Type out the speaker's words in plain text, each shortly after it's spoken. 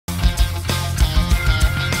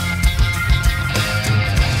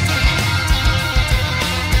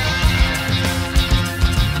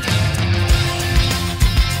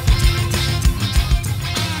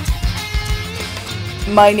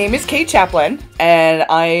My name is Kate Chaplin, and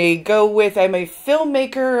I'm a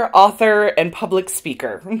filmmaker, author, and public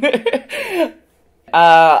speaker.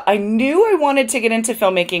 I knew I wanted to get into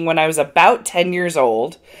filmmaking when I was about 10 years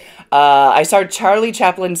old. I saw Charlie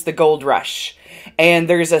Chaplin's The Gold Rush, and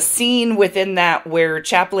there's a scene within that where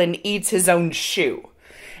Chaplin eats his own shoe.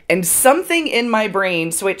 And something in my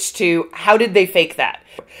brain switched to, how did they fake that?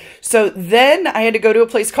 So then I had to go to a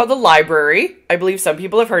place called the library. I believe some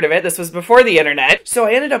people have heard of it. This was before the internet. So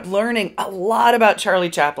I ended up learning a lot about Charlie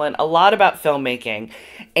Chaplin, a lot about filmmaking.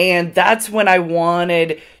 And that's when I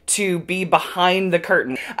wanted to be behind the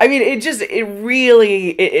curtain. I mean, it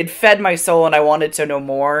really fed my soul, and I wanted to know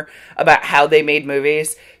more about how they made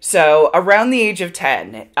movies. So around the age of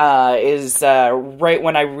 10 is right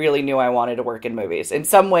when I really knew I wanted to work in movies in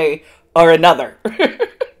some way or another.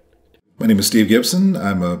 My name is Steve Gibson.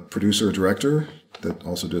 I'm a producer-director that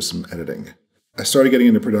also does some editing. I started getting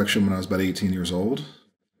into production when I was about 18 years old,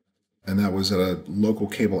 and that was at a local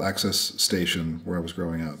cable access station where I was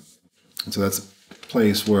growing up. And so that's a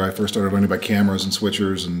place where I first started learning about cameras and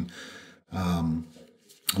switchers and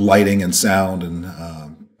lighting and sound. And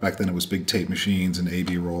back then it was big tape machines and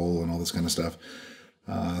AV roll and all this kind of stuff.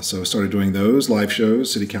 So I started doing those live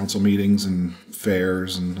shows, city council meetings and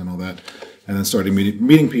fairs and all that. And then started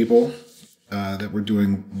meeting people that were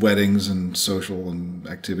doing weddings and social and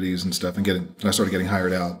activities and stuff. And I started getting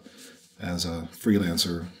hired out as a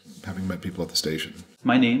freelancer, having met people at the station.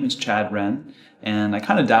 My name is Renn, and I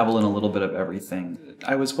kind of dabble in a little bit of everything.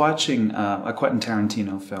 I was watching a Quentin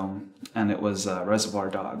Tarantino film, and it was Reservoir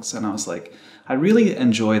Dogs, and I was like, I really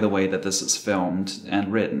enjoy the way that this is filmed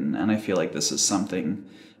and written, and I feel like this is something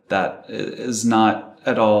that is not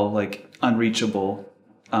at all like unreachable,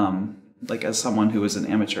 like as someone who is an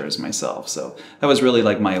amateur as myself. So that was really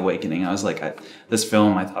like my awakening. I was like, this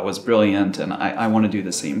film I thought was brilliant, and I want to do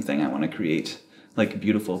the same thing. I want to create like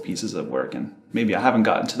beautiful pieces of work, and maybe I haven't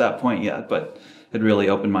gotten to that point yet, but it really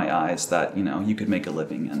opened my eyes that, you know, you could make a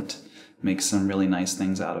living and make some really nice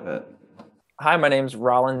things out of it. Hi, my name's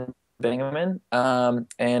Roland Bingaman,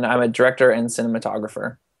 and I'm a director and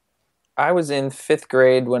cinematographer. I was in 5th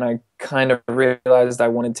grade when I kind of realized I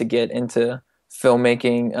wanted to get into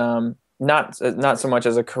filmmaking, not so much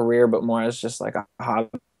as a career, but more as just like a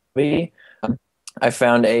hobby. I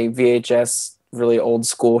found a VHS, really old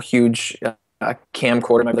school, huge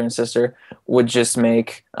camcorder. My brother and sister would just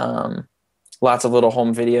make lots of little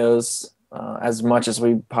home videos, as much as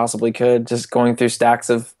we possibly could, just going through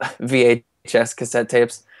stacks of VHS cassette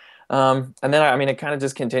tapes. And then, I mean, it kind of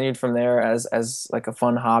just continued from there as like a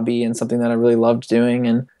fun hobby and something that I really loved doing.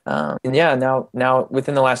 And yeah, now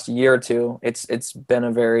within the last year or two, it's been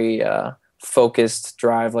a very focused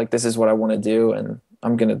drive. Like, this is what I want to do, and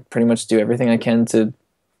I'm going to pretty much do everything I can to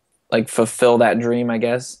like fulfill that dream, I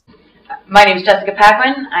guess. My name is Jessica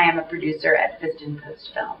Paquin. I am a producer at Piston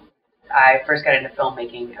Post Film. I first got into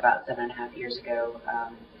filmmaking about 7.5 years ago,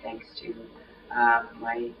 thanks to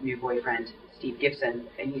my new boyfriend, Steve Gibson,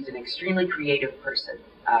 and he's an extremely creative person.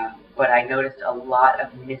 But I noticed a lot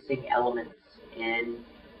of missing elements in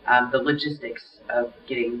the logistics of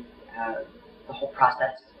getting the whole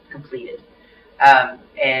process completed.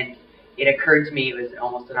 And it occurred to me, it was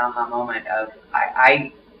almost an aha moment of,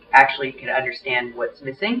 I actually could understand what's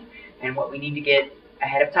missing and what we need to get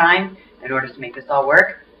ahead of time in order to make this all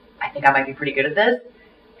work. I think I might be pretty good at this.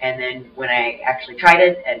 And then when I actually tried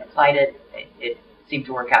it and applied it, it seemed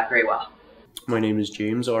to work out very well. My name is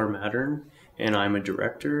James R. Mattern, and I'm a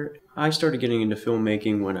director. I started getting into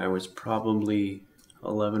filmmaking when I was probably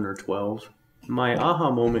 11 or 12. My aha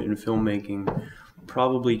moment in filmmaking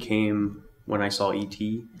probably came when I saw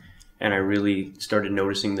E.T., and I really started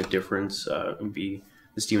noticing the difference. Would be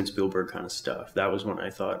the Steven Spielberg kind of stuff. That was when I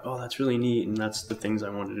thought, oh, that's really neat, and that's the things I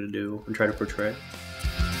wanted to do and try to portray.